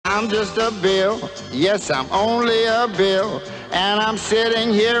I'm just a bill. Yes, I'm only a bill. And I'm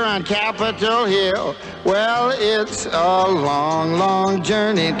sitting here on Capitol Hill. Well, it's a long, long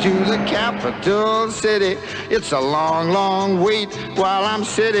journey to the capital city. It's a long, long wait while I'm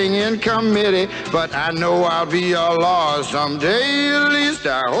sitting in committee. But I know I'll be a law someday. At least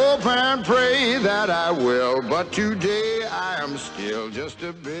I hope and pray that I will. But today I am still just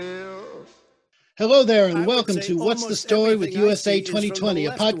a bill. Hello there, and welcome to What's the Story with USA 2020,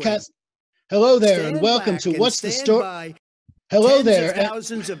 a podcast. Hello there, and welcome to What's the Story. Hello there.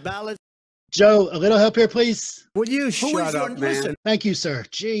 Thousands of ballots. Joe, a little help here, please. Will you shut up, man? Listen. Thank you, sir.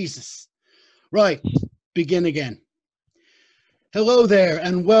 Jesus. Right, begin again. Hello there,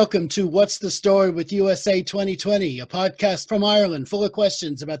 and welcome to What's the Story with USA 2020, a podcast from Ireland full of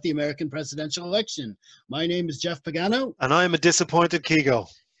questions about the American presidential election. My name is Jeff Pagano. And I'm a disappointed Kigo.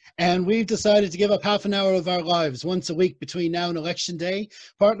 And we've decided to give up half an hour of our lives once a week between now and Election Day,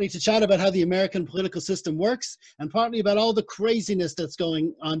 partly to chat about how the American political system works, and partly about all the craziness that's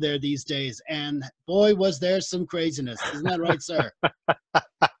going on there these days. And boy, was there some craziness. Isn't that right, sir?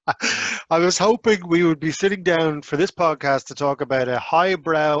 I was hoping we would be sitting down for this podcast to talk about a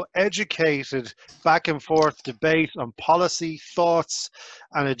highbrow, educated, back and forth debate on policy, thoughts,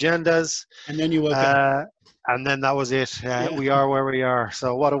 and agendas. And then you woke up. And then that was it. We are where we are.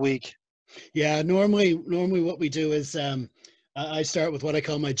 So what a week. Yeah, normally what we do is I start with what I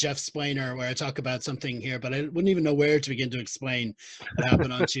call my Jeff Splainer, where I talk about something here, but I wouldn't even know where to begin to explain what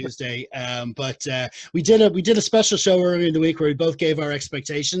happened on Tuesday. But we did a special show earlier in the week where we both gave our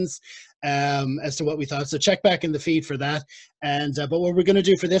expectations as to what we thought. So check back in the feed for that. And but what we're going to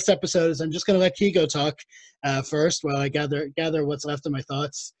do for this episode is I'm just going to let Kigo talk first while I gather what's left of my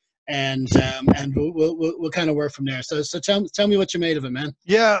thoughts. And we'll kind of work from there. So tell me what you made of it, man.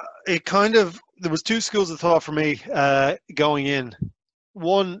 Yeah, there was two schools of thought for me going in.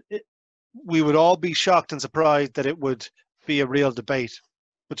 One, we would all be shocked and surprised that it would be a real debate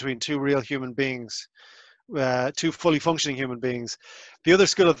between two real human beings, two fully functioning human beings. The other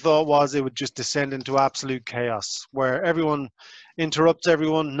school of thought was it would just descend into absolute chaos, where everyone interrupts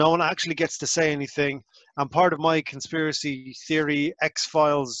everyone, no one actually gets to say anything. And part of my conspiracy theory,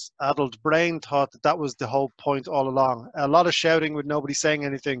 X-Files adult brain thought that was the whole point all along. A lot of shouting with nobody saying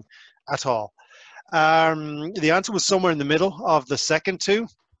anything at all. The answer was somewhere in the middle of the second two.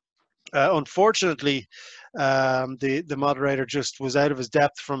 Unfortunately, the moderator just was out of his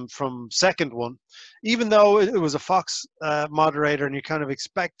depth from second one. Even though it was a Fox moderator, and you kind of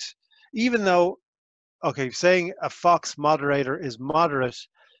expect, even though, saying a Fox moderator is moderate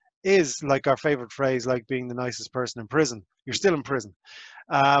is like our favorite phrase, like being the nicest person in prison. You're still in prison.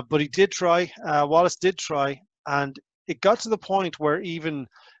 But he did try, Wallace did try, and it got to the point where even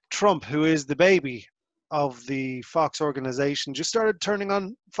Trump, who is the baby of the Fox organization, just started turning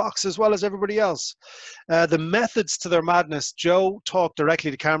on Fox as well as everybody else. The methods to their madness, Joe talked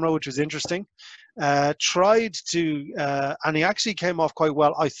directly to camera, which was interesting. Tried to, and he actually came off quite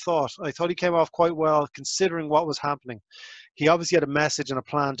well, I thought he came off quite well considering what was happening. He obviously had a message and a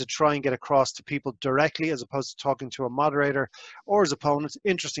plan to try and get across to people directly as opposed to talking to a moderator or his opponent.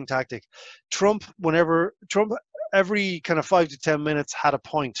 Interesting tactic. Trump, every kind of 5 to 10 minutes had a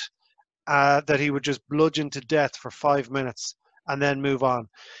point that he would just bludgeon to death for 5 minutes and then move on.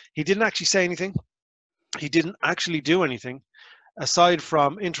 He didn't actually say anything. He didn't actually do anything aside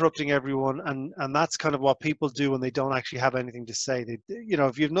from interrupting everyone. And that's kind of what people do when they don't actually have anything to say.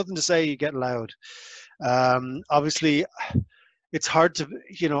 If you have nothing to say, you get loud. Obviously, it's hard to,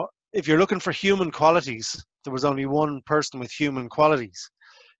 if you're looking for human qualities, there was only one person with human qualities,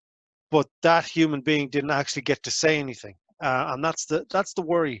 but that human being didn't actually get to say anything. And that's the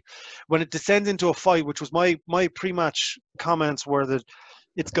worry. When it descends into a fight, which was my pre-match comments were that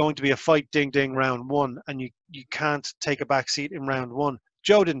it's going to be a fight, ding, ding, round one, and you can't take a back seat in round one.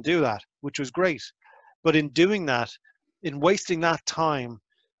 Joe didn't do that, which was great. But in doing that, in wasting that time,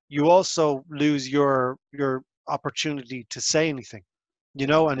 you also lose your opportunity to say anything,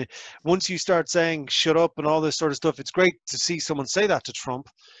 and once you start saying shut up and all this sort of stuff, it's great to see someone say that to Trump,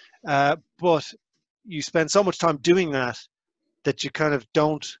 but you spend so much time doing that you kind of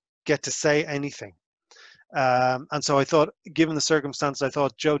don't get to say anything. And so I thought, given the circumstances, I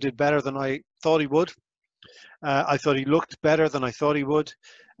thought Joe did better than I thought he would. I thought he looked better than I thought he would,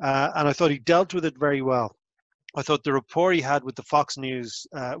 and I thought he dealt with it very well. I thought the rapport he had with the Fox News,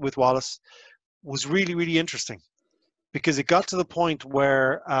 with Wallace, was really, really interesting, because it got to the point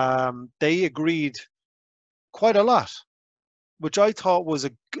where they agreed quite a lot, which I thought was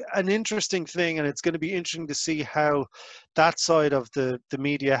an interesting thing. And it's going to be interesting to see how that side of the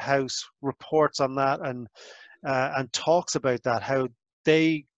media house reports on that and talks about that, how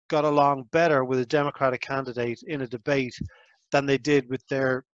they got along better with a Democratic candidate in a debate than they did with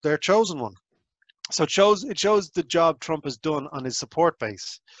their chosen one. So it shows the job Trump has done on his support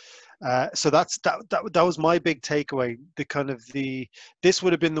base. So that was my big takeaway. This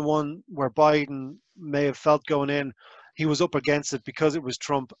would have been the one where Biden may have felt going in, he was up against it because it was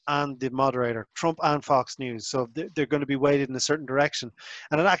Trump and the moderator, Trump and Fox News. So they're going to be weighted in a certain direction,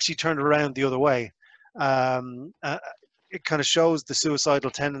 and it actually turned around the other way. It kind of shows the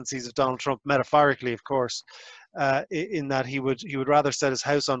suicidal tendencies of Donald Trump, metaphorically, of course, in that he would rather set his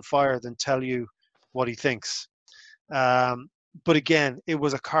house on fire than tell you what he thinks. But again, it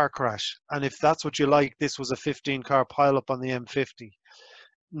was a car crash. And if that's what you like, this was a 15-car pileup on the M50.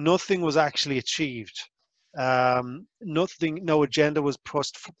 Nothing was actually achieved. No agenda was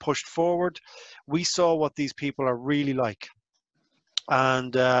pushed forward. We saw what these people are really like.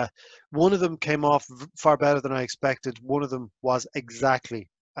 And one of them came off far better than I expected. One of them was exactly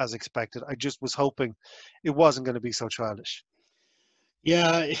as expected. I just was hoping it wasn't going to be so childish.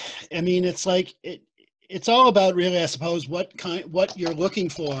 Yeah, I mean, it's like it's all about, really, I suppose, what you're looking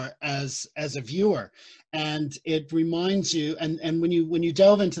for as a viewer, and it reminds you, and when you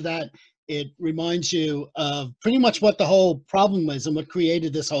delve into that, it reminds you of pretty much what the whole problem was and what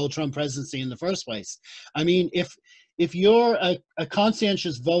created this whole Trump presidency in the first place. I mean, if you're a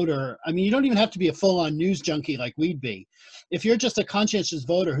conscientious voter, I mean, you don't even have to be a full-on news junkie like we'd be. If you're just a conscientious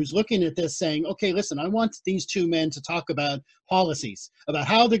voter who's looking at this saying, okay, listen, I want these two men to talk about policies, about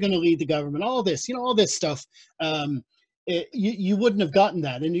how they're going to lead the government, all this, all this stuff, you wouldn't have gotten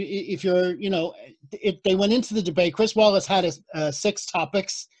that. And if you're, they went into the debate. Chris Wallace had 6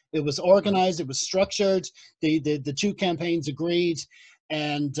 topics. It was organized. It was structured. The two campaigns agreed.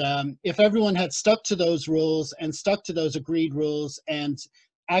 And if everyone had stuck to those rules and stuck to those agreed rules and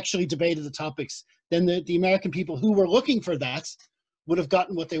actually debated the topics, then the American people who were looking for that would have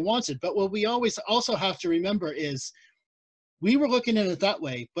gotten what they wanted. But what we always also have to remember is we were looking at it that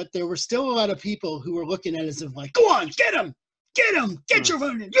way, but there were still a lot of people who were looking at it as if like, go on, get him, get your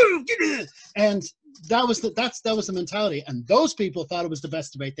vote in, get it. And that was the mentality. And those people thought it was the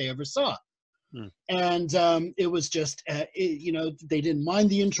best debate they ever saw. And it was just, they didn't mind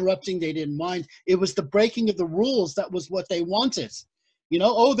the interrupting. They didn't mind. It was the breaking of the rules. That was what they wanted.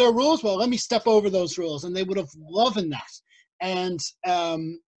 Oh, there are rules. Well, let me step over those rules. And they would have loved that. And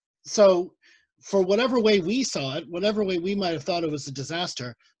so for whatever way we saw it, whatever way we might have thought it was a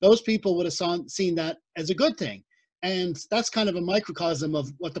disaster, those people would have seen that as a good thing. And that's kind of a microcosm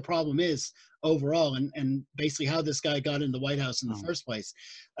of what the problem is overall, and basically how this guy got in the White House in the first place.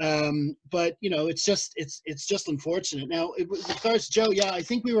 But it's just unfortunate. Now, with regards to Joe, yeah, I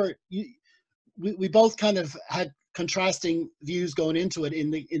think we both kind of had contrasting views going into it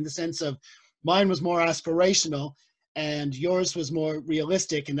in the sense of mine was more aspirational and yours was more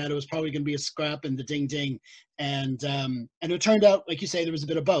realistic, in that it was probably going to be a scrap and the ding, and it turned out, like you say, there was a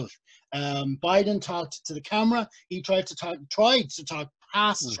bit of both. Biden talked to the camera. He tried to talk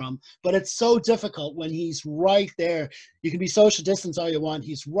past Trump, but it's so difficult when he's right there. You can be social distance all you want.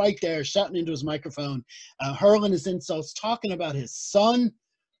 He's right there, shouting into his microphone, hurling his insults, talking about his son,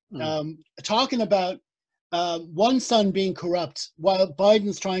 talking about one son being corrupt, while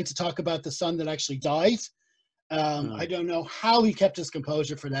Biden's trying to talk about the son that actually died. I don't know how he kept his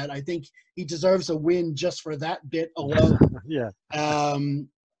composure for that. I think he deserves a win just for that bit alone. Yeah.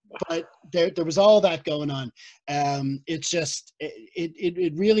 But there was all that going on. It's just,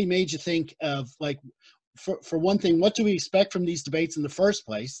 it really made you think of, like, for one thing, what do we expect from these debates in the first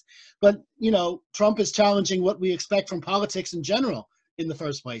place? But, Trump is challenging what we expect from politics in general in the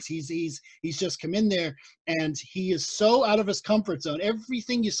first place. He's just come in there and he is so out of his comfort zone.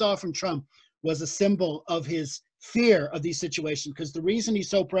 Everything you saw from Trump was a symbol of his fear of these situations, because the reason he's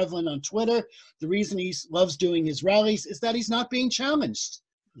so prevalent on Twitter, the reason he loves doing his rallies, is that he's not being challenged.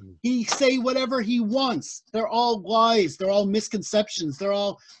 He say whatever he wants. They're all lies. They're all misconceptions.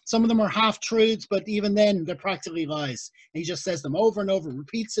 Some of them are half truths, but even then they're practically lies. And he just says them over and over,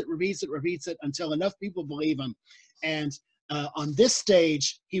 repeats it until enough people believe him. And on this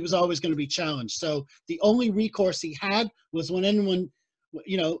stage, he was always going to be challenged. So the only recourse he had was when anyone,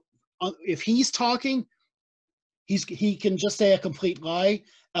 if he's talking, he can just say a complete lie.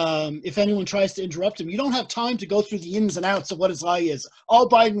 If anyone tries to interrupt him, you don't have time to go through the ins and outs of what his lie is. All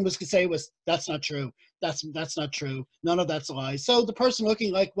Biden was to say was, that's not true. That's not true. None of that's a lie. So the person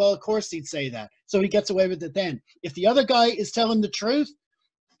looking like, well, of course he'd say that. So he gets away with it then. If the other guy is telling the truth,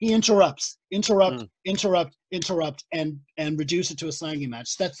 he interrupt, and reduce it to a slanging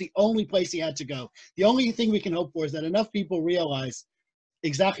match. That's the only place he had to go. The only thing we can hope for is that enough people realize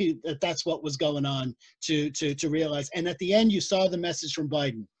exactly that's what was going on to realize. And at the end, you saw the message from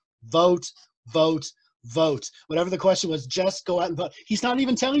Biden. vote, vote, vote. Whatever the question was, just go out and vote. He's not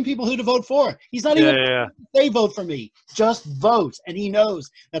even telling people who to vote for. He's not even they vote for me. Just vote. And he knows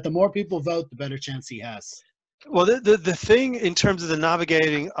that the more people vote, the better chance he has. Well, the thing in terms of the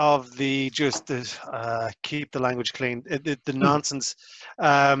navigating of the keep the language clean, the nonsense,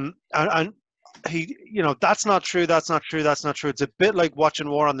 and he, that's not true, that's not true, that's not true. It's a bit like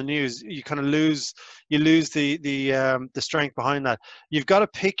watching war on the news. You kind of lose the strength behind that. You've got to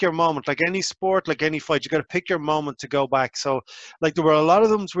pick your moment, like any sport, like any fight. You've got to pick your moment to go back. So, like, there were a lot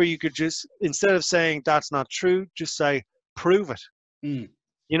of them where you could just, instead of saying that's not true, just say prove it.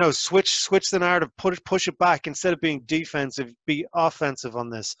 Switch the narrative, push it back. Instead of being defensive, be offensive on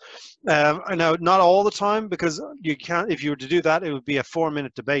this. I know not all the time, because you can't. If you were to do that, it would be a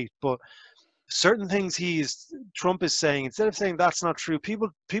 4-minute debate. But certain things Trump is saying, instead of saying that's not true,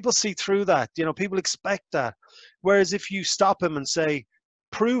 people see through that. People expect that. Whereas if you stop him and say,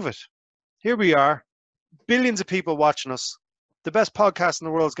 prove it. Here we are, billions of people watching us. The best podcast in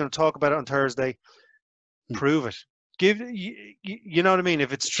the world is going to talk about it on Thursday. Prove it. You know what I mean?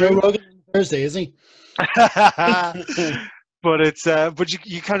 If it's true, Joe Rogan Thursday, is he? But it's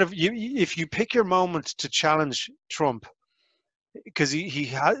you kind of if you pick your moment to challenge Trump, because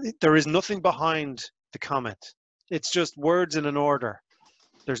there is nothing behind the comment. It's just words in an order.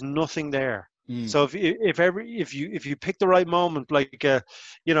 There's nothing there. So if you pick the right moment, like an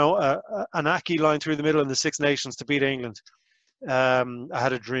Aki line through the middle in the Six Nations to beat England, I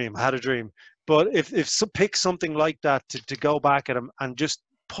had a dream. But if pick something like that to go back at him and just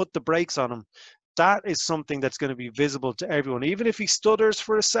put the brakes on him, that is something that's going to be visible to everyone. Even if he stutters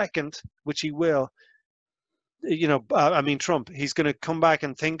for a second, which he will, Trump, he's going to come back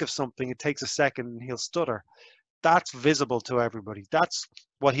and think of something. It takes a second and he'll stutter. That's visible to everybody. That's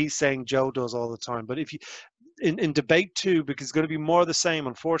what he's saying Joe does all the time. But if you, in debate too, because it's going to be more of the same,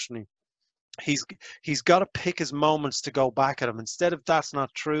 unfortunately, he's got to pick his moments to go back at him. Instead of that's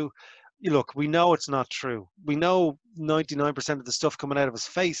not true. Look, we know it's not true. We know 99% of the stuff coming out of his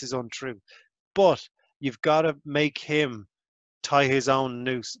face is untrue. But you've got to make him tie his own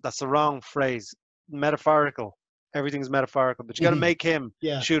noose. That's the wrong phrase. Metaphorical. Everything's metaphorical. But you got to make him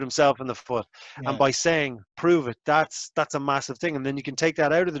shoot himself in the foot. Yeah. And by saying, prove it, that's a massive thing. And then you can take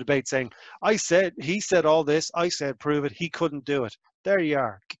that out of the debate saying, he said all this. I said, prove it. He couldn't do it. There you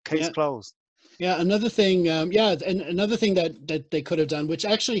are. Case closed. Yeah, another thing, and another thing that they could have done, which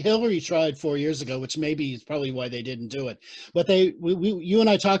actually Hillary tried 4 years ago, which maybe is probably why they didn't do it. But you and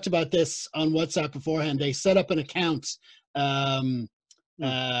I talked about this on WhatsApp beforehand. They set up an account at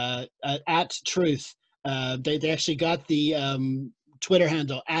Truth. They actually got the Twitter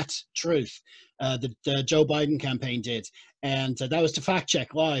handle at Truth. The Joe Biden campaign did, and that was to fact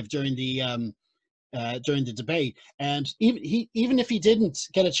check live during the debate. And even if he didn't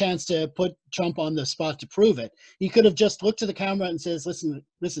get a chance to put Trump on the spot to prove it, he could have just looked to the camera and says, listen,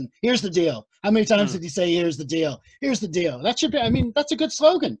 here's the deal. How many times did he say, here's the deal? Here's the deal. That should be, that's a good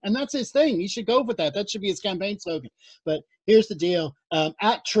slogan. And that's his thing. He should go with that. That should be his campaign slogan. But here's the deal.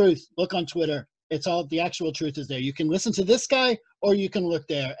 At Truth, look on Twitter. It's all, the actual truth is there. You can listen to this guy or you can look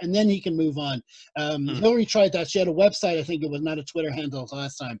there, and then he can move on. Hillary tried that. She had a website, I think it was, not a Twitter handle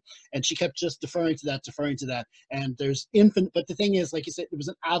last time, and she kept just deferring to that. And there's infinite, but the thing is, like you said, it was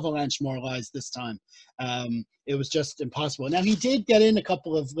an avalanche more lies this time. It was just impossible. Now, he did get in a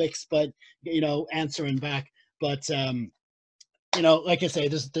couple of licks, but, answering back. But, like I say,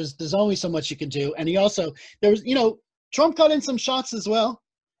 there's only so much you can do. And he also, Trump got in some shots as well.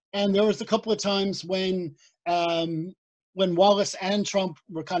 And there was a couple of times when Wallace and Trump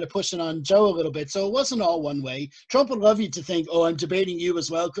were kind of pushing on Joe a little bit. So it wasn't all one way. Trump would love you to think, oh, I'm debating you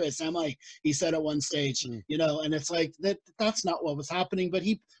as well, Chris, am I? He said at one stage, and it's like, that's not what was happening. But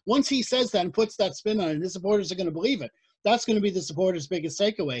once he says that and puts that spin on it, his supporters are going to believe it. That's going to be the supporters' biggest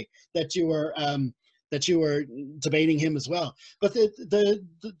takeaway, that you were debating him as well. But the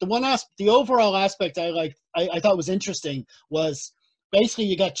overall aspect I thought was interesting was, basically,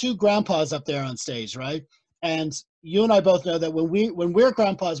 you got two grandpas up there on stage, right? And you and I both know that when we're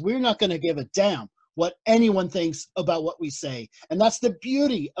grandpas, we're not going to give a damn what anyone thinks about what we say. And that's the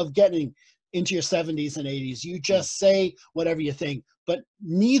beauty of getting into your 70s and 80s. You just say whatever you think. But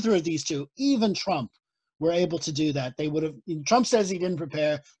neither of these two, even Trump, were able to do that. They would have. Trump says he didn't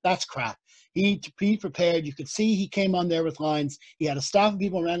prepare. That's crap. He prepared. You could see he came on there with lines. He had a staff of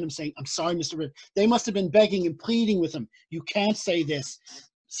people around him saying, I'm sorry, Mr. Ritt. They must have been begging and pleading with him. You can't say this.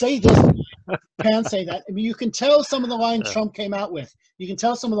 Say this. You can't say that. I mean, you can tell some of the lines Trump came out with. You can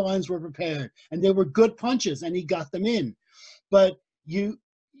tell some of the lines were prepared. And they were good punches, and he got them in. But you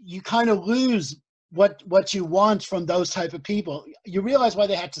kind of lose what you want from those type of people. You realize why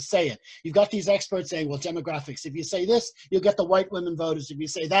they had to say it. You've got these experts saying, well, demographics, if you say this, you'll get the white women voters. If you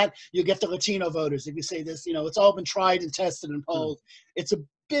say that, you'll get the Latino voters. If you say this, you know, it's all been tried and tested and polled. It's a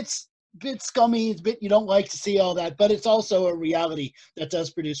bit scummy. It's a bit, you don't like to see all that, but it's also a reality that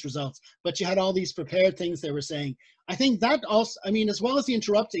does produce results. But you had all these prepared things they were saying. I think that also, I mean, as well as the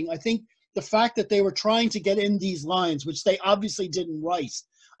interrupting, I think the fact that they were trying to get in these lines, which they obviously didn't write,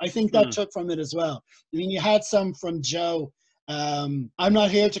 I think that took from it as well. I mean, you had some from Joe. I'm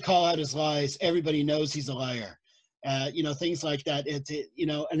not here to call out his lies. Everybody knows he's a liar. You know, things like that. You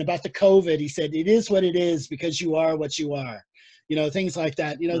know, and about the COVID, he said, it is what it is because you are what you are. You know, things like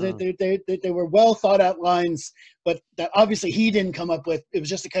that. You know, they were well thought out lines, but that obviously he didn't come up with. It was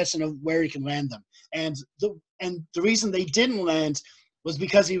just a question of where he can land them. And the reason they didn't land was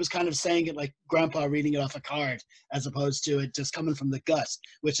because he was kind of saying it like grandpa reading it off a card, as opposed to it just coming from the gut,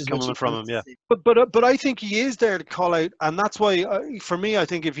 which is coming what from him. Yeah, but I think he is there to call out, and that's why for me, I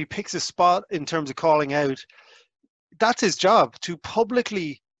think if he picks a spot in terms of calling out, that's his job, to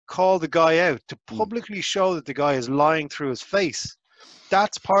publicly call the guy out, to publicly show that the guy is lying through his face.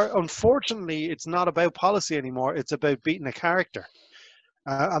 That's part. Unfortunately, it's not about policy anymore. It's about beating a character.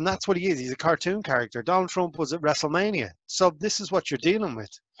 And that's what he is. He's a cartoon character. Donald Trump was at WrestleMania. So this is what you're dealing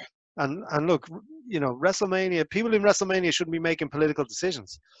with. And look, you know, WrestleMania, people in WrestleMania shouldn't be making political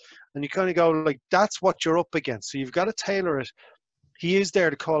decisions. And you kind of go like, that's what you're up against. So you've got to tailor it. He is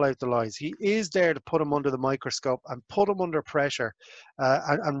there to call out the lies. He is there to put him under the microscope and put him under pressure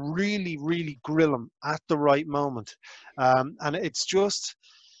and really, really grill him at the right moment. And it's just...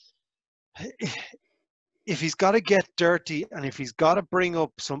 if he's got to get dirty and if he's got to bring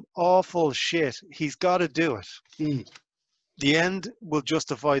up some awful shit, he's got to do it. The end will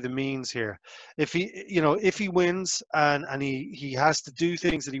justify the means here. If he wins and he has to do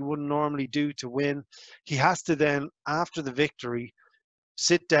things that he wouldn't normally do to win, he has to then, after the victory,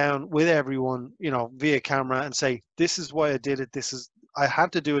 sit down with everyone, you know, via camera and say, this is why I did it. I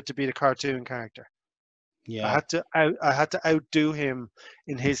had to do it to be the cartoon character. Yeah, I had to outdo him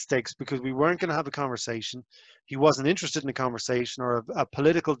in his stakes because we weren't going to have a conversation. He wasn't interested in a conversation or a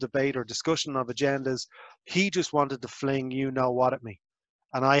political debate or discussion of agendas. He just wanted to fling you know what at me,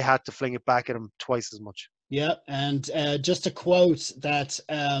 and I had to fling it back at him twice as much. Yeah, and just a quote that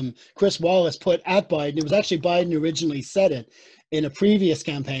Chris Wallace put at Biden. It was actually Biden who originally said it in a previous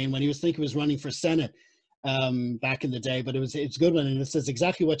campaign when he was running for Senate. Back in the day, but it's a good one, and it says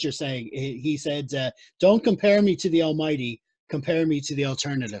exactly what you're saying. He said, "Don't compare me to the Almighty. Compare me to the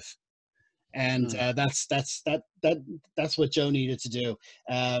alternative," and that's what Joe needed to do.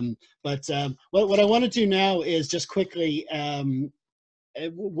 But what I want to do now is just quickly.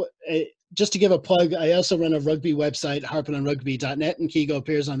 Just to give a plug, I also run a rugby website, harpingonrugby.net, and Keego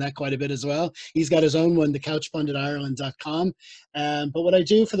appears on that quite a bit as well. He's got his own one, thecouchpunditireland.com. But what I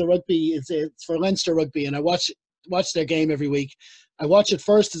do for the rugby is it's for Leinster Rugby, and I watch their game every week. I watch it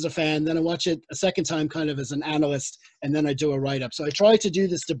first as a fan, then I watch it a second time kind of as an analyst, and then I do a write-up. So I try to do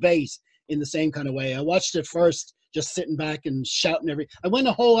this debate in the same kind of way. I watched it first, just sitting back and shouting I went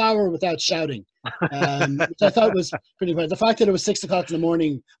a whole hour without shouting, which I thought was pretty funny. The fact that it was 6 o'clock in the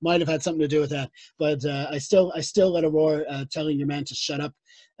morning might have had something to do with that, but I still let a roar telling your man to shut up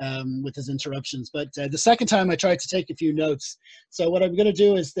with his interruptions. But the second time I tried to take a few notes. So what I'm going to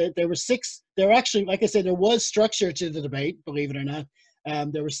do is that there were actually, like I said, there was structure to the debate, believe it or not.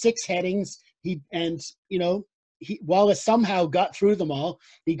 There were 6 headings. Wallace somehow got through them all.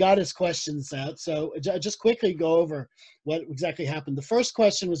 He got his questions out. So just quickly go over what exactly happened. The first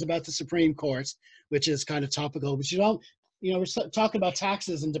question was about the Supreme Court, which is kind of topical, but we're talking about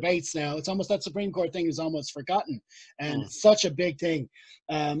taxes and debates now. It's almost that Supreme Court thing is almost forgotten. And it's such a big thing.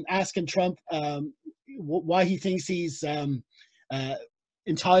 Asking Trump why he thinks he's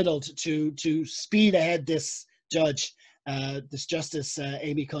entitled to speed ahead this judge, this Justice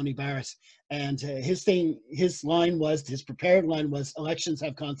Amy Coney Barrett. And his prepared line was, elections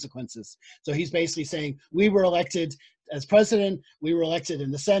have consequences. So he's basically saying, we were elected as president, we were elected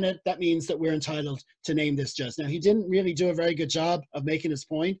in the Senate. That means that we're entitled to name this judge. Now, he didn't really do a very good job of making his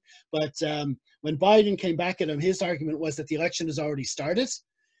point, but when Biden came back at him, his argument was that the election has already started.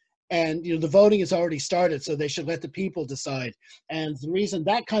 And the voting has already started, so they should let the people decide. And the reason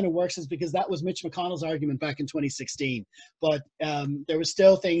that kind of works is because that was Mitch McConnell's argument back in 2016. But there were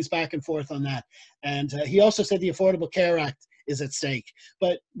still things back and forth on that. And he also said the Affordable Care Act is at stake.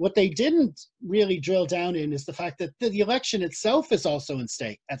 But what they didn't really drill down in is the fact that the election itself is also at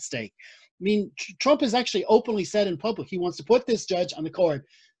stake. I mean, Trump has actually openly said in public he wants to put this judge on the court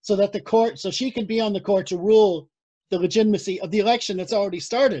so that so she can be on the court to rule the legitimacy of the election that's already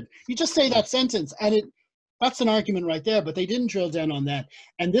started. You just say that sentence, and that's an argument right there, but they didn't drill down on that.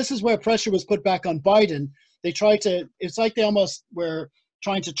 And this is where pressure was put back on Biden. They tried to, it's like they almost were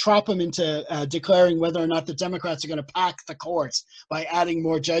trying to trap him into declaring whether or not the Democrats are going to pack the courts by adding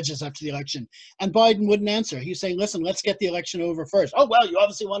more judges after the election. And Biden wouldn't answer. He was saying, listen, let's get the election over first. Oh, well, you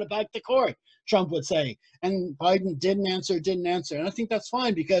obviously want to pack the court, Trump would say. And Biden didn't answer. And I think that's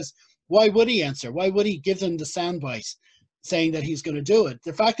fine, because why would he answer? Why would he give them the soundbite saying that he's going to do it?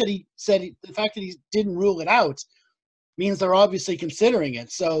 The fact that he didn't rule it out means they're obviously considering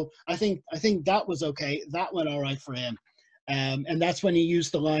it. So I think that was okay. That went all right for him. And that's when he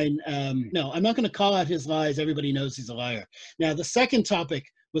used the line, no, I'm not going to call out his lies. Everybody knows he's a liar. Now, the second topic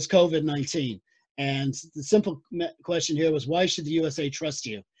was COVID-19. And the simple question here was, why should the USA trust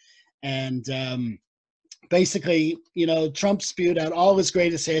you? And basically, you know, Trump spewed out all his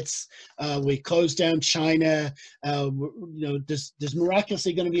greatest hits. We closed down China. You know, there's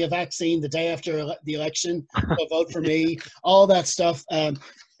miraculously going to be a vaccine the day after the election. So vote for me. All that stuff.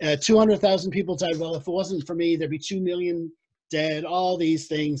 200,000 people died. Well, if it wasn't for me, there'd be 2 million dead. All these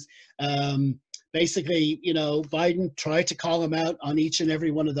things. Basically, you know, Biden tried to call him out on each and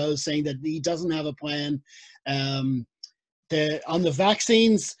every one of those, saying that he doesn't have a plan. On the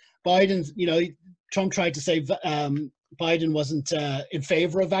vaccines, Biden, you know, Trump tried to say Biden wasn't in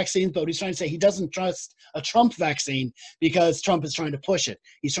favor of vaccines, but he's trying to say he doesn't trust a Trump vaccine because Trump is trying to push it.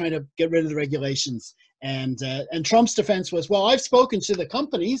 He's trying to get rid of the regulations. And Trump's defense was, well, I've spoken to the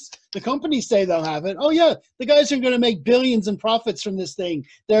companies. The companies say they'll have it. Oh, yeah, the guys are going to make billions in profits from this thing.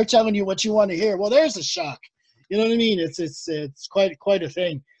 They're telling you what you want to hear. Well, there's a shock. You know what I mean? It's quite a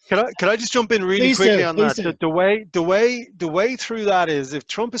thing. Can I just jump in really Please quickly do, on please that? do. The way through that is, if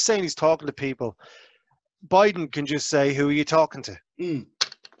Trump is saying he's talking to people, Biden can just say, who are you talking to? Mm.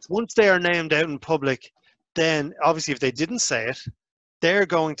 Once they are named out in public, then obviously if they didn't say it, they're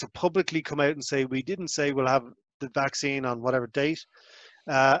going to publicly come out and say, we didn't say we'll have the vaccine on whatever date.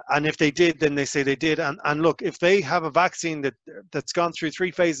 And if they did, then they say they did. And look, if they have a vaccine that's gone through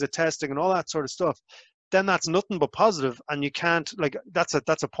 3 phases of testing and all that sort of stuff, then that's nothing but positive. And you can't, like, that's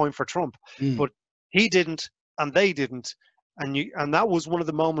a point for Trump. Mm. But he didn't, and they didn't. And that was one of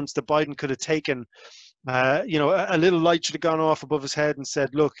the moments that Biden could have taken, you know, a little light should have gone off above his head and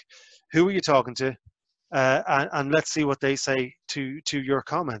said, look, who are you talking to? And let's see what they say to your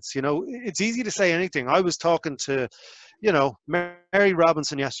comments. You know, it's easy to say anything. I was talking to, you know, Mary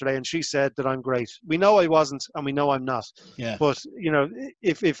Robinson yesterday, and she said that I'm great. We know I wasn't, and we know I'm not. Yeah. But, you know,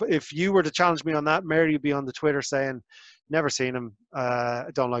 if you were to challenge me on that, Mary would be on the Twitter saying, never seen him, I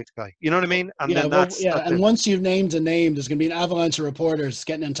don't like the guy. You know what I mean? And yeah, then well, that's and it. once you've named a name, there's going to be an avalanche of reporters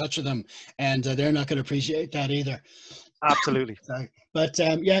getting in touch with them, and they're not going to appreciate that either. Absolutely. Sorry. But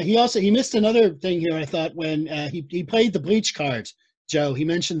yeah, he missed another thing here, I thought, when he played the bleach card, Joe. He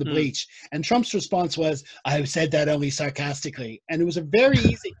mentioned the bleach. And Trump's response was, I said that only sarcastically. And it was a very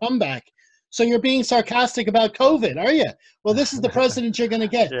easy comeback. So you're being sarcastic about COVID, are you? Well, this is the president you're going to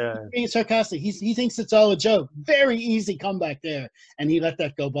get. Yeah. You're being sarcastic. He thinks it's all a joke. Very easy comeback there. And he let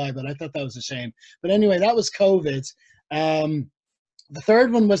that go by, but I thought that was a shame. But anyway, that was COVID. The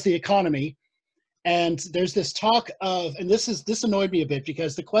third one was the economy. And there's this talk of, and this annoyed me a bit,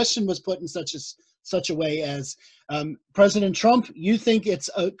 because the question was put in such a way as, President Trump, you think it's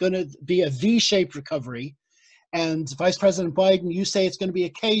going to be a V-shaped recovery, and Vice President Biden, you say it's going to be a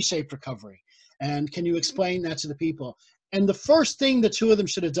K-shaped recovery. And can you explain that to the people? And the first thing the two of them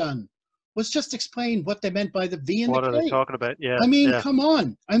should have done was just explain what they meant by the V and the K. What are they talking about? Yeah. I mean, yeah. come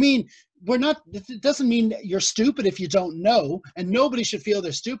on. I mean, it doesn't mean you're stupid if you don't know, and nobody should feel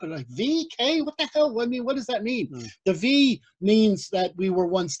they're stupid. Like, VK, what the hell? I mean, what does that mean? The V means that we were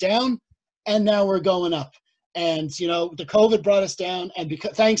once down and now we're going up. And, you know, the COVID brought us down, and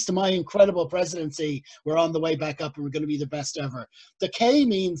thanks to my incredible presidency, we're on the way back up and we're going to be the best ever. The K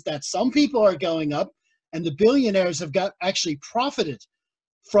means that some people are going up, and the billionaires have actually profited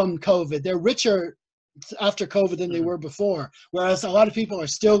from COVID. They're richer after COVID than they were before, whereas a lot of people are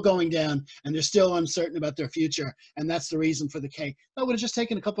still going down and they're still uncertain about their future, and that's the reason for the K. That would have just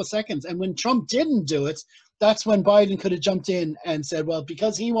taken a couple of seconds. And when Trump didn't do it, that's when Biden could have jumped in and said, well,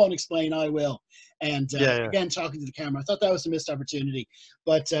 because he won't explain, I will. And again, talking to the camera, I thought that was a missed opportunity.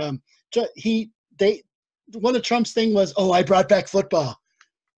 But one of Trump's thing was, oh, I brought back football.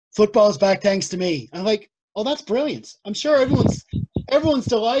 Football's back thanks to me. I'm like, oh, that's brilliant. I'm sure everyone's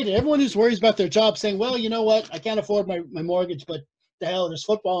delighted. Everyone who's worried about their job saying, well, you know what? I can't afford my mortgage, but the hell, there's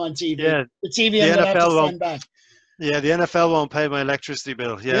football on TV. Yeah, the TV I'm going to have to send back. Yeah, the NFL won't pay my electricity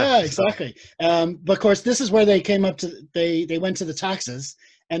bill. Yeah, exactly. But of course, this is where they came up to, they went to the taxes.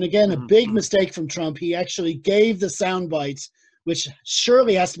 And again, a big mistake from Trump. He actually gave the sound bites, which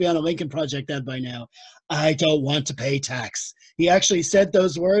surely has to be on a Lincoln Project ad by now. I don't want to pay tax. He actually said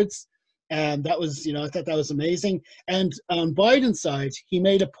those words. And that was, I thought that was amazing. And on Biden's side, he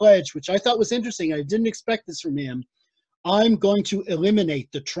made a pledge, which I thought was interesting. I didn't expect this from him. I'm going to eliminate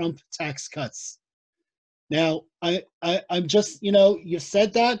the Trump tax cuts. Now, I'm just, you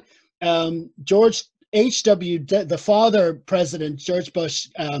said that. George H.W., the father president, George Bush,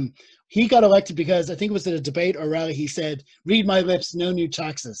 he got elected because I think it was at a debate or rally. He said, read my lips, no new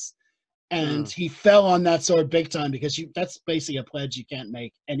taxes. And he fell on that sword big time because that's basically a pledge you can't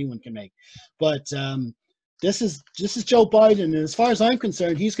make, anyone can make. But this is Joe Biden, and as far as I'm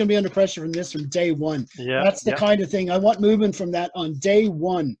concerned, he's going to be under pressure from this from day one. Yeah, that's the kind of thing I want movement from that on day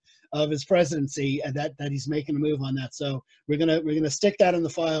one of his presidency, and that he's making a move on that. So we're gonna stick that in the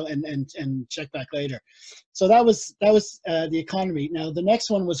file and check back later. So that was the economy. Now the next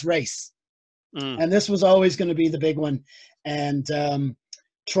one was race, and this was always going to be the big one. And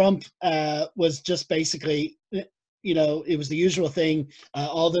Trump was just basically, it was the usual thing.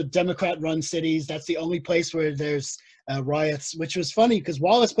 All the Democrat-run cities, that's the only place where there's riots, which was funny because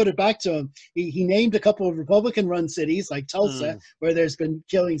Wallace put it back to him. He named a couple of Republican-run cities like Tulsa, where there's been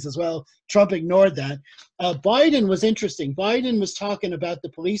killings as well. Trump ignored that. Biden was interesting. Biden was talking about the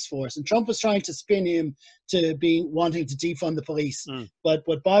police force, and Trump was trying to spin him to be wanting to defund the police. But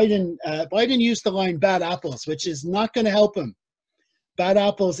what Biden used the line "bad apples," which is not going to help him. Bad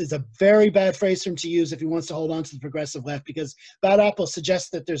apples is a very bad phrase for him to use if he wants to hold on to the progressive left, because bad apples suggests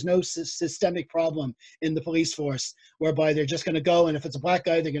that there's no systemic problem in the police force, whereby they're just going to go, and if it's a black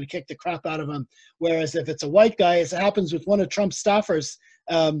guy, they're going to kick the crap out of him. Whereas if it's a white guy, as it happens with one of Trump's staffers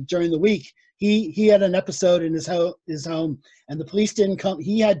during the week, he had an episode in his home, and the police didn't come.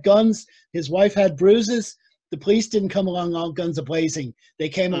 He had guns. His wife had bruises. The police didn't come along all guns a-blazing. They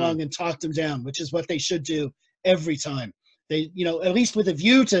came along and talked him down, which is what they should do every time. They, at least with a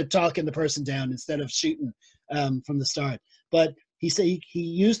view to talking the person down instead of shooting from the start. But he said he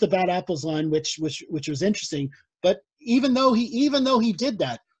used the bad apples line, which was interesting. But even though he did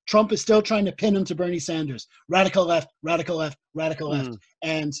that, Trump is still trying to pin him to Bernie Sanders, radical left, radical left, radical left,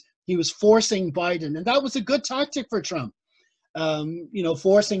 and he was forcing Biden, and that was a good tactic for Trump.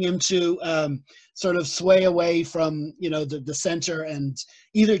 Forcing him to sort of sway away from, the center and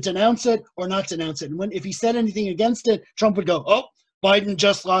either denounce it or not denounce it. And if he said anything against it, Trump would go, "Oh, Biden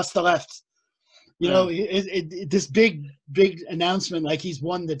just lost the left." This big announcement like he's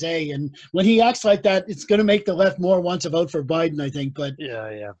won the day. And when he acts like that, it's going to make the left more want to vote for Biden, I think. But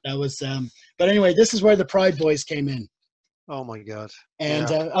that was, but anyway, this is where the Pride Boys came in. Oh my God.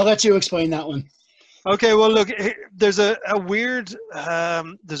 And I'll let you explain that one. Okay, well, look, there's a weird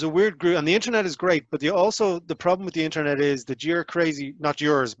group, and the internet is great, but the problem with the internet is that you're crazy, not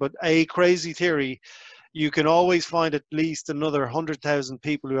yours, but a crazy theory. You can always find at least another 100,000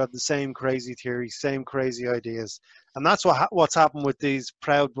 people who have the same crazy theory, same crazy ideas, and that's what's happened with these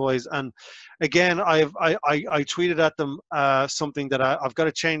Proud Boys. And again, I tweeted at them something that I've got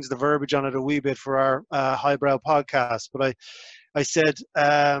to change the verbiage on it a wee bit for our highbrow podcast, but I said.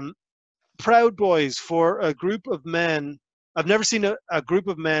 Proud Boys, for a group of men. I've never seen a group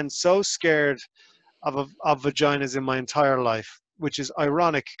of men so scared of vaginas in my entire life, which is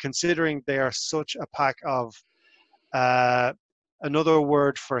ironic considering they are such a pack of another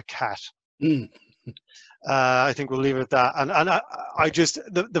word for a cat. I think we'll leave it at that. And I just,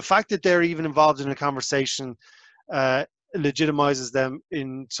 the fact that they're even involved in a conversation legitimizes them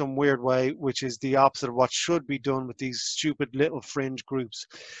in some weird way, which is the opposite of what should be done with these stupid little fringe groups.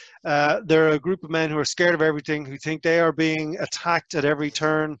 They're a group of men who are scared of everything, who think they are being attacked at every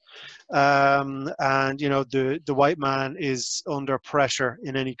turn, and the white man is under pressure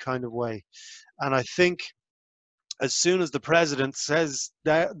in any kind of way. And I think as soon as the president says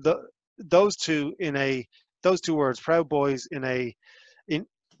that those two words, Proud Boys,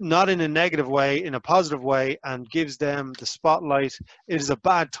 not in a negative way, in a positive way, and gives them the spotlight, it is a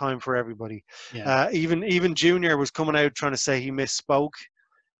bad time for everybody. Yeah. Even Junior was coming out trying to say he misspoke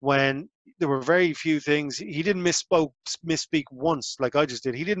when there were very few things. He didn't misspeak once like I just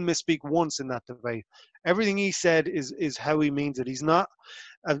did. He didn't misspeak once in that debate. Everything he said is how he means it. He's not,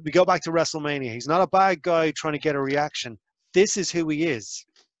 we go back to WrestleMania, he's not a bad guy trying to get a reaction. This is who he is.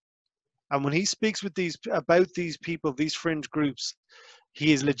 And when he speaks about these people, these fringe groups,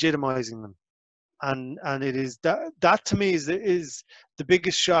 he is legitimizing them, and it is that to me is the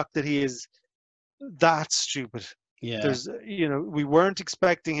biggest shock, that he is that stupid. Yeah, there's we weren't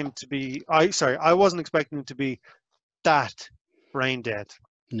expecting him to be. I wasn't expecting him to be that brain dead.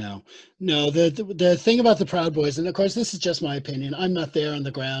 No, no. The thing about the Proud Boys, and of course, this is just my opinion. I'm not there on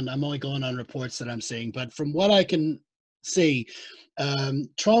the ground. I'm only going on reports that I'm seeing. But from what I can see,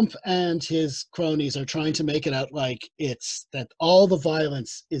 Trump and his cronies are trying to make it out like it's that all the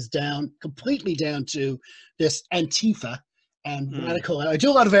violence is down, completely down to this Antifa and radical. I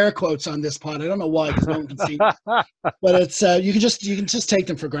do a lot of air quotes on this pod. I don't know why, because no one can see, but it's you can just take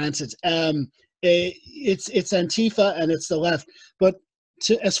them for granted. It's Antifa and it's the left, but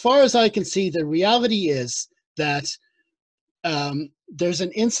as far as I can see, the reality is that there's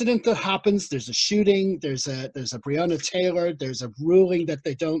an incident that happens. There's a shooting. There's a Breonna Taylor. There's a ruling that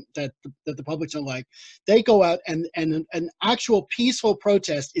that the public don't like. They go out and an actual peaceful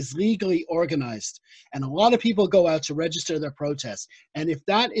protest is legally organized, and a lot of people go out to register their protest. And if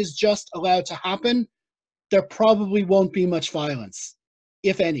that is just allowed to happen, there probably won't be much violence,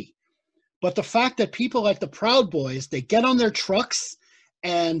 if any. But the fact that people like the Proud Boys, they get on their trucks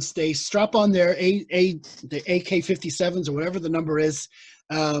and they strap on their the AK-57s or whatever the number is,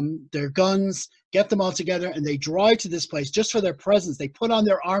 their guns, get them all together, and they drive to this place just for their presence. They put on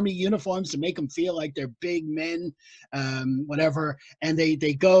their army uniforms to make them feel like they're big men, whatever, and they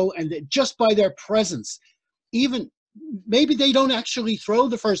go, and just by their presence, even maybe they don't actually throw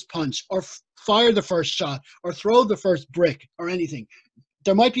the first punch or fire the first shot or throw the first brick or anything.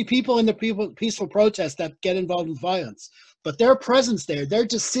 There might be people in the peaceful protest that get involved in violence, but their presence there, their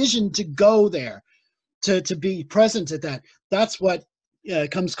decision to go there, to be present at that's what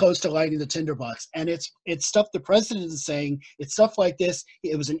comes close to lighting the tinderbox. And it's stuff the president is saying. It's stuff like this.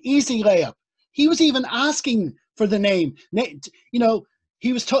 It was an easy layup. He was even asking for the name. You know,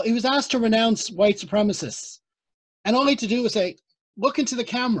 he was asked to renounce white supremacists, and all he had to do was say, "Look into the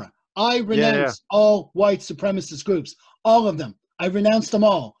camera. I renounce all white supremacist groups, all of them. I renounce them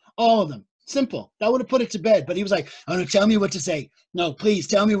all of them." Simple. That would have put it to bed. But he was like, "Oh no, tell me what to say. No, please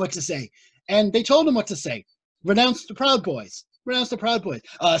tell me what to say." And they told him what to say. Renounce the Proud Boys. Renounce the Proud Boys.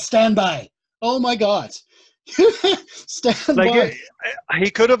 Stand by. Oh my God. Stand by. He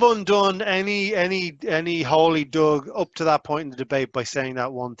could have undone any holy dug up to that point in the debate by saying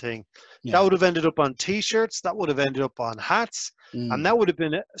that one thing. Yeah. That would have ended up on T-shirts. That would have ended up on hats. And that would have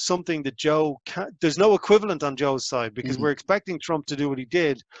been something that Joe there's no equivalent on Joe's side, because we're expecting Trump to do what he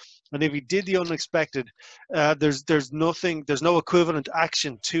did. And if he did the unexpected, there's no equivalent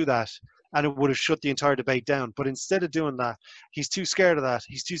action to that, and it would have shut the entire debate down. But instead of doing that, he's too scared of that.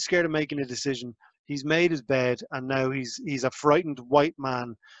 He's too scared of making a decision. He's made his bed, and now he's a frightened white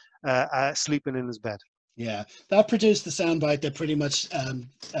man sleeping in his bed. Yeah, that produced the soundbite that pretty much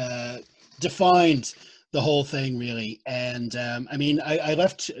defined the whole thing, really. And I mean, I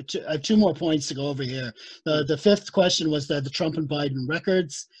have two more points to go over here. The fifth question was the Trump and Biden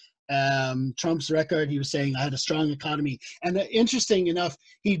records. Trump's record, he was saying, "I had a strong economy." And interesting enough,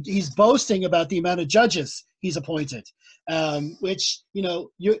 he's boasting about the amount of judges he's appointed, which, you know,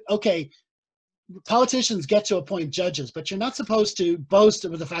 politicians get to appoint judges, but you're not supposed to boast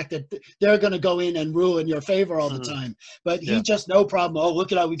with the fact that they're going to go in and rule in your favor all the time. But he just no problem. "Oh,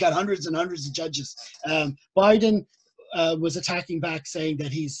 look at how we got hundreds and hundreds of judges." Biden was attacking back, saying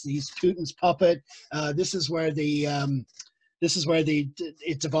that he's Putin's puppet. This is where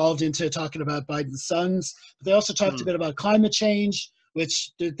it devolved into talking about Biden's sons. But they also talked a bit about climate change,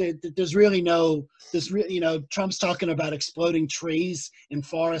 which there's really no, Trump's talking about exploding trees in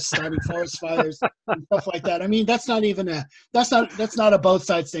forests, starting forest fires and stuff like that. I mean, that's not a both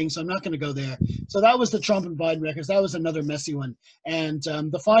sides thing, so I'm not going to go there. So that was the Trump and Biden records. That was another messy one. And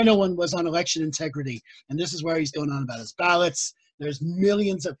the final one was on election integrity. And this is where he's going on about his ballots. There's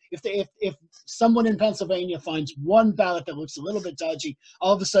millions of, if someone in Pennsylvania finds one ballot that looks a little bit dodgy,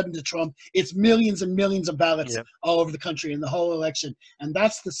 all of a sudden to Trump, it's millions and millions of ballots all over the country in the whole election. And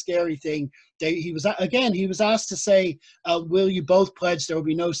that's the scary thing. He was asked to say, will you both pledge there will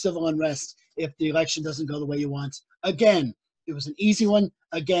be no civil unrest if the election doesn't go the way you want? Again, it was an easy one.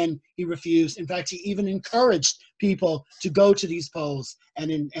 Again, he refused. In fact, he even encouraged people to go to these polls.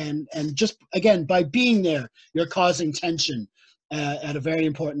 And just, again, by being there, you're causing tension at a very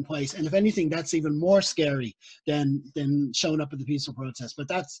important place. And if anything, that's even more scary than showing up at the peaceful protest. But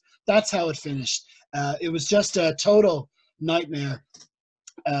that's how it finished. It was just a total nightmare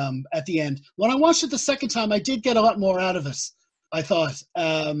at the end. When I watched it the second time, I did get a lot more out of it, I thought.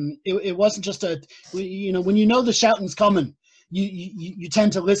 It wasn't just when you know the shouting's coming, you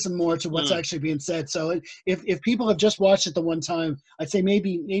tend to listen more to what's actually being said. So if people have just watched it the one time, I'd say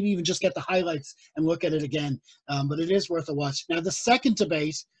maybe even just get the highlights and look at it again. But it is worth a watch. Now, the second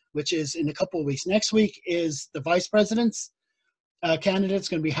debate, which is in a couple of weeks, next week, is the vice presidents. candidate is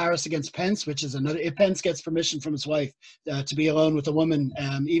going to be Harris against Pence, which is another. If Pence gets permission from his wife to be alone with a woman,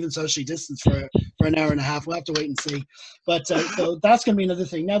 even socially distanced for an hour and a half, we'll have to wait and see. But so that's going to be another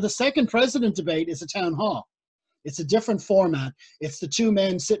thing. Now, the second president debate is a town hall. It's a different format. It's the two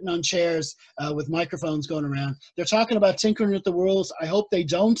men sitting on chairs with microphones going around. They're talking about tinkering with the rules. I hope they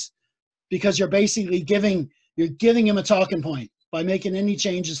don't, because you're basically giving him a talking point by making any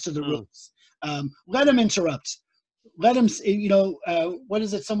changes to the rules. Let him interrupt. Let them, what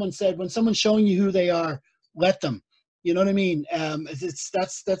is it someone said? When someone's showing you who they are, let them. You know what I mean? That's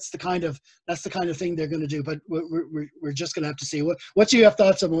the kind of thing they're going to do. But we're just going to have to see. What do you have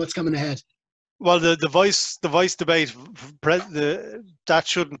thoughts on what's coming ahead? Well, the voice debate, that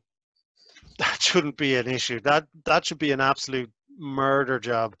shouldn't be an issue. That should be an absolute murder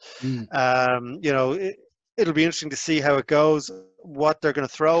job. It'll be interesting to see how it goes, what they're going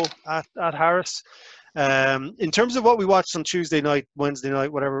to throw at Harris. In terms of what we watched on Tuesday night, Wednesday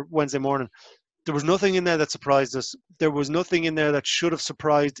night, whatever, Wednesday morning, there was nothing in there that surprised us. There was nothing in there that should have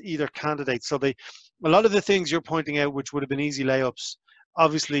surprised either candidate. So a lot of the things you're pointing out, which would have been easy layups,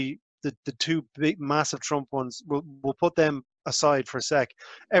 obviously the two big, massive Trump ones, we'll put them aside for a sec.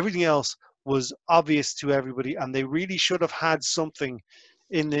 Everything else was obvious to everybody, and they really should have had something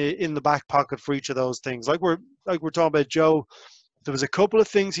in the back pocket for each of those things. Like we're talking about Joe, there was a couple of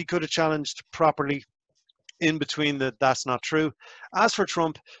things he could have challenged properly in between that's not true. As for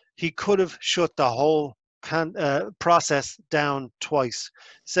Trump, he could have shut the whole process down twice,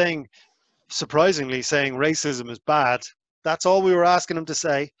 surprisingly saying racism is bad. That's all we were asking him to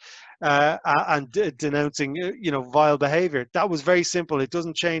say, and denouncing, vile behavior. That was very simple. It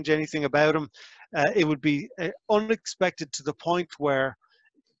doesn't change anything about him. It would be unexpected to the point where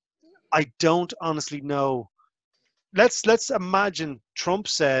I don't honestly know. Let's imagine Trump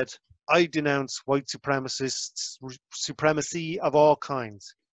said, I denounce white supremacists, supremacy of all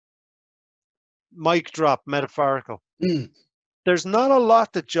kinds. Mic drop, metaphorical. There's not a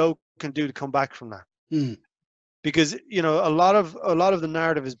lot that Joe can do to come back from that. Because, a lot of the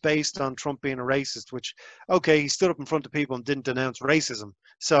narrative is based on Trump being a racist, which, okay, he stood up in front of people and didn't denounce racism.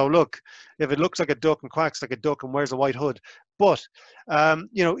 So look, if it looks like a duck and quacks like a duck and wears a white hood, but,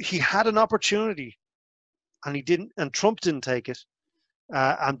 he had an opportunity and he didn't, and Trump didn't take it.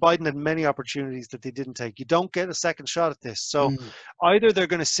 And Biden had many opportunities that they didn't take. You don't get a second shot at this. So either they're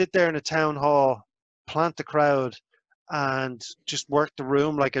going to sit there in a town hall, plant the crowd, and just work the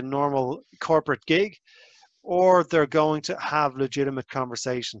room like a normal corporate gig, or they're going to have legitimate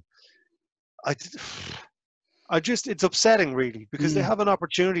conversation. It's upsetting, really, because they have an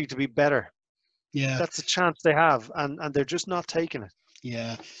opportunity to be better. Yeah, that's a chance they have, and they're just not taking it.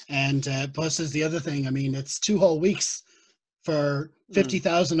 Yeah, and plus there's the other thing. I mean, it's 2 whole weeks for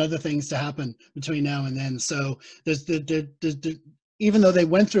 50,000 other things to happen between now and then. So there's even though they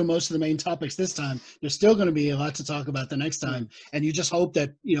went through most of the main topics this time, there's still going to be a lot to talk about the next time. And you just hope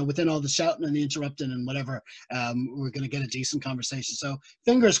that, within all the shouting and the interrupting and whatever, we're going to get a decent conversation. So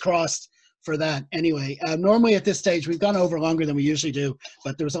fingers crossed for that. Anyway, normally at this stage, we've gone over longer than we usually do,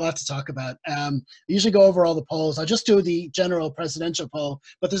 but there was a lot to talk about. I usually go over all the polls. I'll just do the general presidential poll,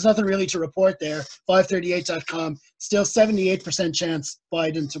 but there's nothing really to report there. 538.com, still 78% chance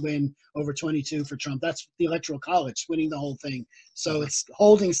Biden to win, over 22 for Trump. That's the Electoral College winning the whole thing. So it's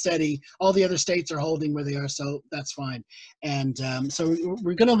holding steady. All the other states are holding where they are, so that's fine. And so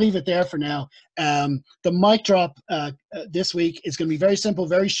we're going to leave it there for now. The mic drop this week is going to be very simple,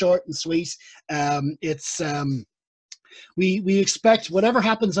 very short and sweet. We expect whatever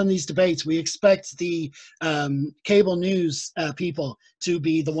happens on these debates, we expect the cable news people to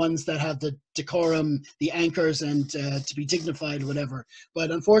be the ones that have the decorum, the anchors, and to be dignified or whatever.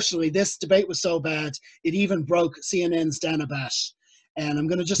 But unfortunately, this debate was so bad, it even broke CNN's Dana Bash. And I'm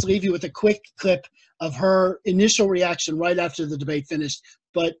going to just leave you with a quick clip of her initial reaction right after the debate finished.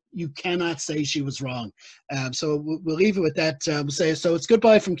 But you cannot say she was wrong. So we'll leave it with that. We'll say, so it's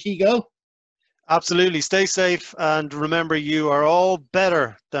goodbye from Kigo. Absolutely. Stay safe. And remember, you are all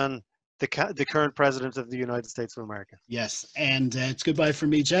better than the current president of the United States of America. Yes. And it's goodbye from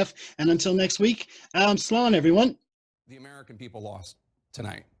me, Jeff. And until next week, slán, everyone. The American people lost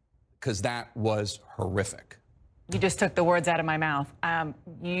tonight because that was horrific. You just took the words out of my mouth.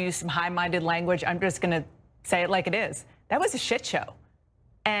 You used some high-minded language. I'm just going to say it like it is. That was a shit show.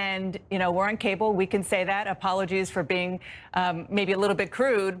 And, we're on cable. We can say that. Apologies for being maybe a little bit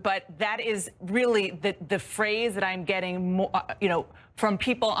crude, but that is really the phrase that I'm getting more, from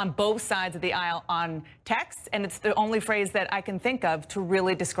people on both sides of the aisle on text. And it's the only phrase that I can think of to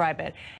really describe it.